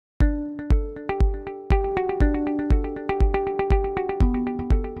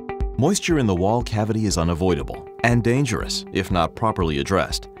Moisture in the wall cavity is unavoidable and dangerous if not properly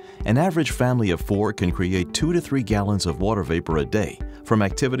addressed. An average family of 4 can create 2 to 3 gallons of water vapor a day from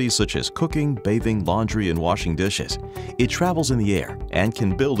activities such as cooking, bathing, laundry, and washing dishes. It travels in the air and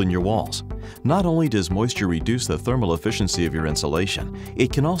can build in your walls. Not only does moisture reduce the thermal efficiency of your insulation,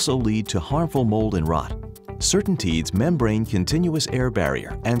 it can also lead to harmful mold and rot. CertainTeed's MemBrain Continuous Air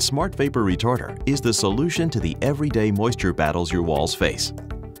Barrier and Smart Vapor Retarder is the solution to the everyday moisture battles your walls face.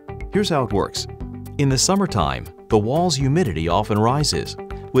 Here's how it works. In the summertime, the wall's humidity often rises.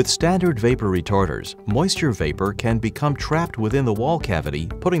 With standard vapor retarders, moisture vapor can become trapped within the wall cavity,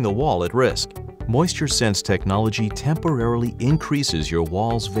 putting the wall at risk. Moisture Sense technology temporarily increases your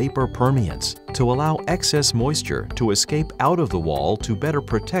wall's vapor permeance to allow excess moisture to escape out of the wall to better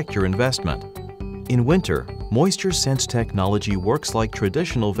protect your investment. In winter, Moisture Sense technology works like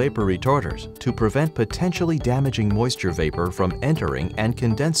traditional vapor retarders to prevent potentially damaging moisture vapor from entering and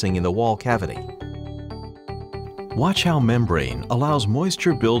condensing in the wall cavity. Watch how MemBrain allows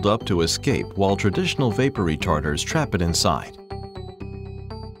moisture buildup to escape while traditional vapor retarders trap it inside.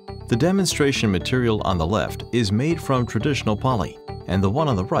 The demonstration material on the left is made from traditional poly, and the one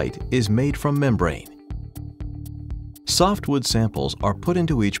on the right is made from MemBrain. Softwood samples are put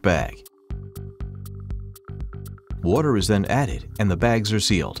into each bag. Water is then added and the bags are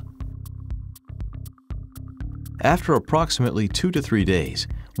sealed. After approximately 2 to 3 days,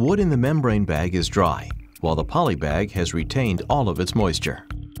 wood in the MemBrain bag is dry, while the poly bag has retained all of its moisture.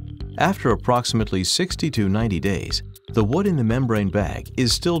 After approximately 60 to 90 days, the wood in the MemBrain bag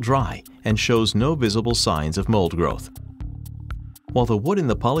is still dry and shows no visible signs of mold growth, while the wood in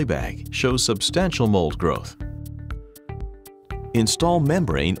the poly bag shows substantial mold growth. Install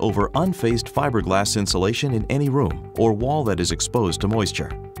MemBrain over unphased fiberglass insulation in any room or wall that is exposed to moisture.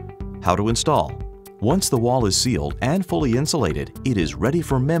 How to install? Once the wall is sealed and fully insulated, it is ready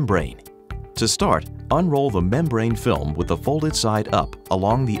for MemBrain. To start, unroll the MemBrain film with the folded side up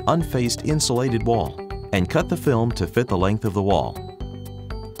along the unphased insulated wall and cut the film to fit the length of the wall.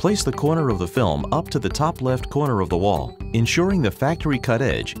 Place the corner of the film up to the top left corner of the wall, ensuring the factory cut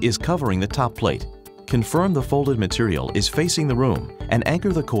edge is covering the top plate. Confirm the folded material is facing the room and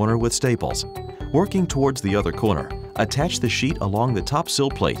anchor the corner with staples. Working towards the other corner, attach the sheet along the top sill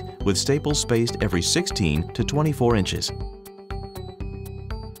plate with staples spaced every 16 to 24 inches.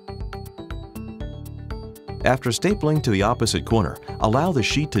 After stapling to the opposite corner, allow the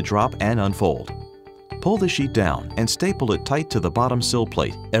sheet to drop and unfold. Pull the sheet down and staple it tight to the bottom sill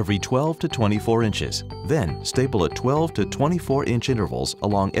plate every 12 to 24 inches. Then staple at 12 to 24 inch intervals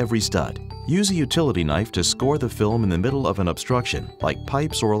along every stud. Use a utility knife to score the film in the middle of an obstruction, like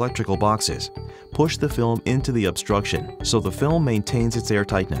pipes or electrical boxes. Push the film into the obstruction so the film maintains its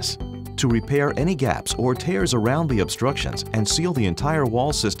airtightness. To repair any gaps or tears around the obstructions and seal the entire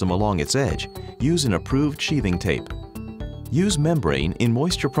wall system along its edge, use an approved sheathing tape. Use MemBrain in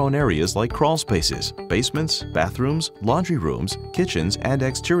moisture-prone areas like crawl spaces, basements, bathrooms, laundry rooms, kitchens, and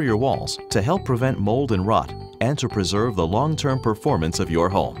exterior walls to help prevent mold and rot and to preserve the long-term performance of your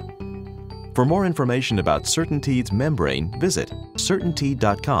home. For more information about CertainTeed's MemBrain, visit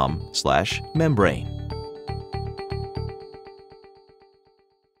CertainTeed.com/membrain.